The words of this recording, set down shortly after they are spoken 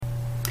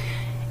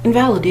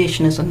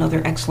Invalidation is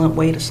another excellent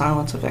way to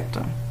silence a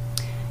victim.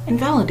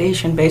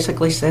 Invalidation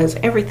basically says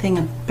everything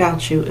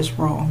about you is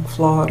wrong,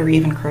 flawed, or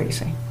even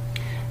crazy.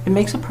 It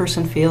makes a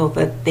person feel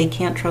that they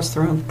can't trust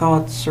their own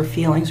thoughts or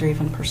feelings or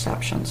even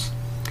perceptions.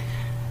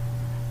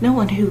 No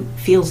one who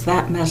feels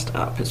that messed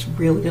up is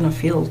really going to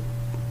feel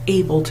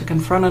able to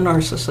confront a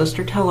narcissist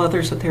or tell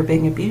others that they're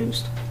being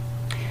abused.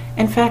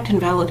 In fact,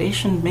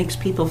 invalidation makes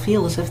people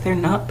feel as if they're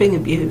not being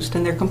abused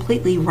and they're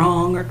completely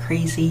wrong or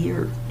crazy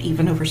or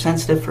even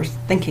oversensitive for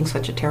thinking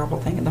such a terrible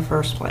thing in the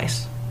first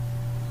place.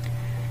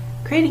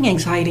 Creating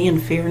anxiety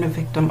and fear in a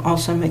victim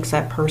also makes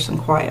that person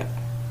quiet.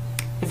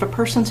 If a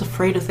person's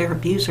afraid of their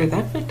abuser,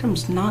 that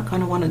victim's not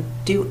going to want to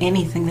do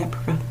anything that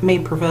may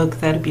provoke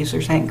that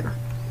abuser's anger.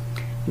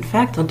 In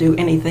fact, they'll do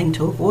anything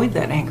to avoid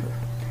that anger.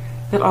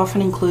 That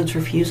often includes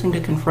refusing to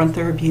confront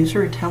their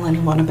abuser or tell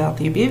anyone about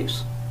the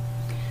abuse.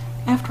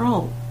 After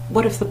all,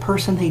 what if the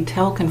person they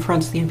tell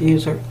confronts the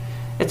abuser?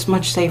 It's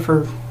much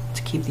safer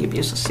to keep the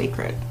abuse a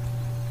secret.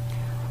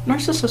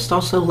 Narcissists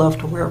also love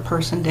to wear a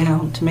person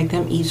down to make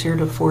them easier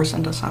to force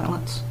into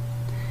silence.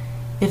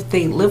 If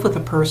they live with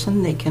a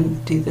person, they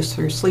can do this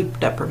through sleep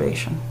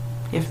deprivation.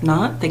 If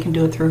not, they can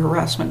do it through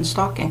harassment and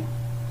stalking.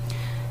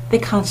 They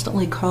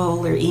constantly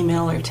call or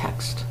email or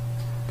text.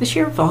 The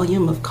sheer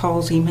volume of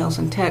calls, emails,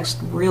 and text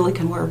really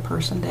can wear a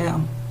person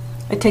down.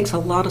 It takes a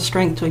lot of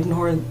strength to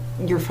ignore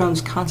your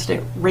phone's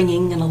constant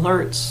ringing and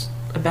alerts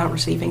about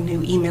receiving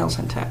new emails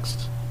and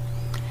texts.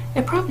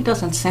 It probably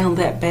doesn't sound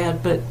that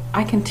bad, but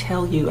I can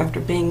tell you after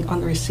being on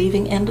the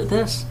receiving end of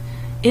this,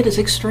 it is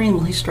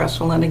extremely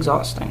stressful and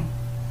exhausting.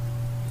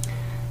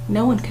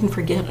 No one can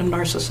forget a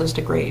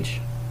narcissistic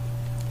rage.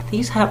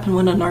 These happen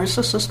when a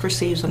narcissist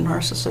receives a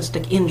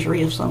narcissistic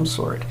injury of some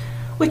sort,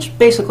 which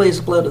basically is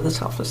a blow to the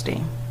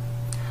self-esteem.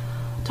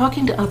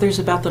 Talking to others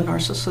about the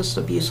narcissist's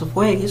abusive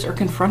ways or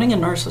confronting a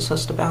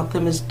narcissist about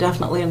them is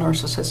definitely a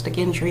narcissistic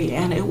injury,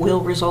 and it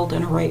will result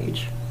in a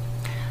rage.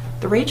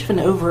 The rage of an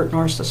overt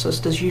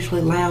narcissist is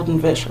usually loud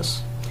and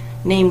vicious.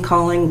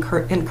 Name-calling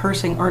and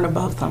cursing aren't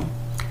above them.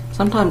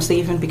 Sometimes they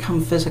even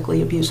become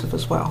physically abusive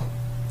as well.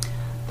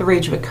 The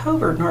rage of a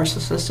covert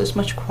narcissist is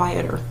much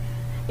quieter.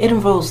 It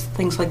involves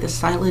things like the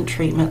silent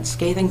treatment,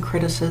 scathing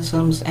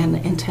criticisms, and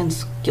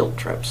intense guilt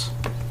trips.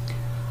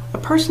 A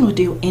person would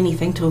do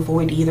anything to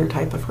avoid either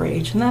type of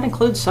rage, and that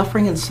includes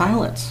suffering in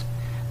silence,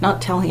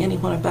 not telling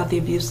anyone about the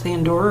abuse they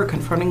endure or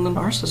confronting the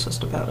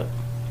narcissist about it.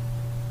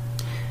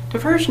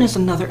 Diversion is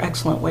another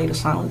excellent way to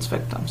silence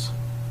victims.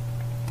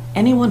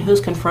 Anyone who's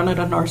confronted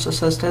a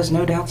narcissist has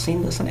no doubt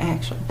seen this in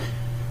action.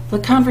 The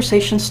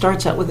conversation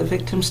starts out with the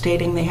victim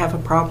stating they have a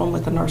problem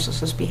with the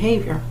narcissist's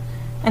behavior,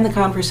 and the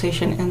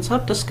conversation ends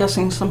up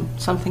discussing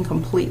something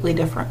completely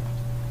different.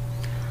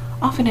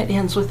 Often it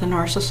ends with the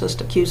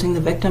narcissist accusing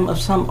the victim of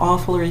some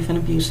awful or even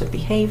abusive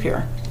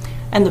behavior,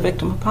 and the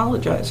victim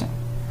apologizing.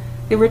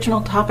 The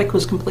original topic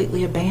was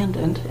completely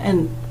abandoned,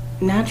 and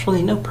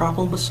naturally no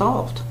problem was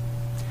solved.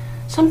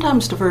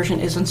 Sometimes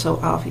diversion isn't so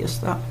obvious,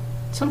 though.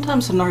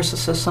 Sometimes the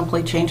narcissist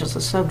simply changes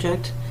the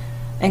subject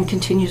and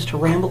continues to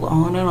ramble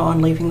on and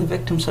on, leaving the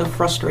victim so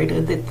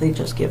frustrated that they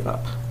just give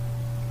up.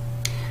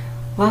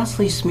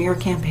 Lastly, smear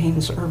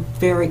campaigns are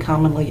very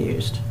commonly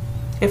used.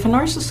 If a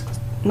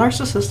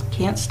narcissist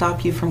can't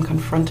stop you from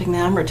confronting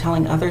them or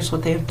telling others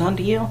what they have done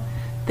to you,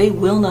 they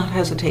will not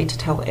hesitate to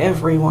tell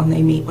everyone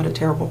they meet what a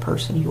terrible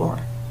person you are.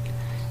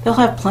 They'll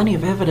have plenty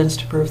of evidence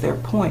to prove their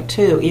point,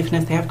 too, even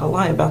if they have to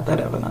lie about that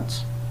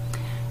evidence.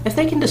 If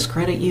they can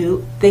discredit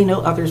you, they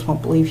know others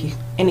won't believe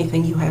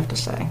anything you have to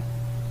say.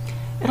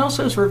 It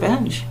also is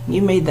revenge.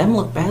 You made them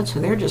look bad, so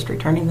they're just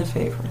returning the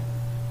favor.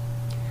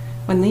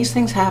 When these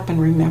things happen,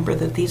 remember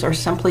that these are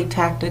simply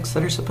tactics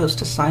that are supposed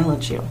to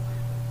silence you.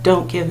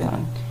 Don't give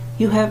in.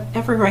 You have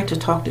every right to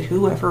talk to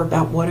whoever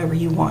about whatever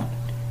you want.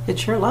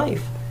 It's your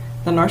life.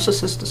 The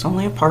narcissist is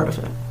only a part of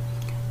it.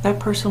 That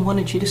person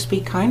wanted you to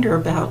speak kinder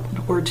about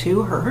or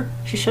to her.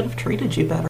 She should have treated you better.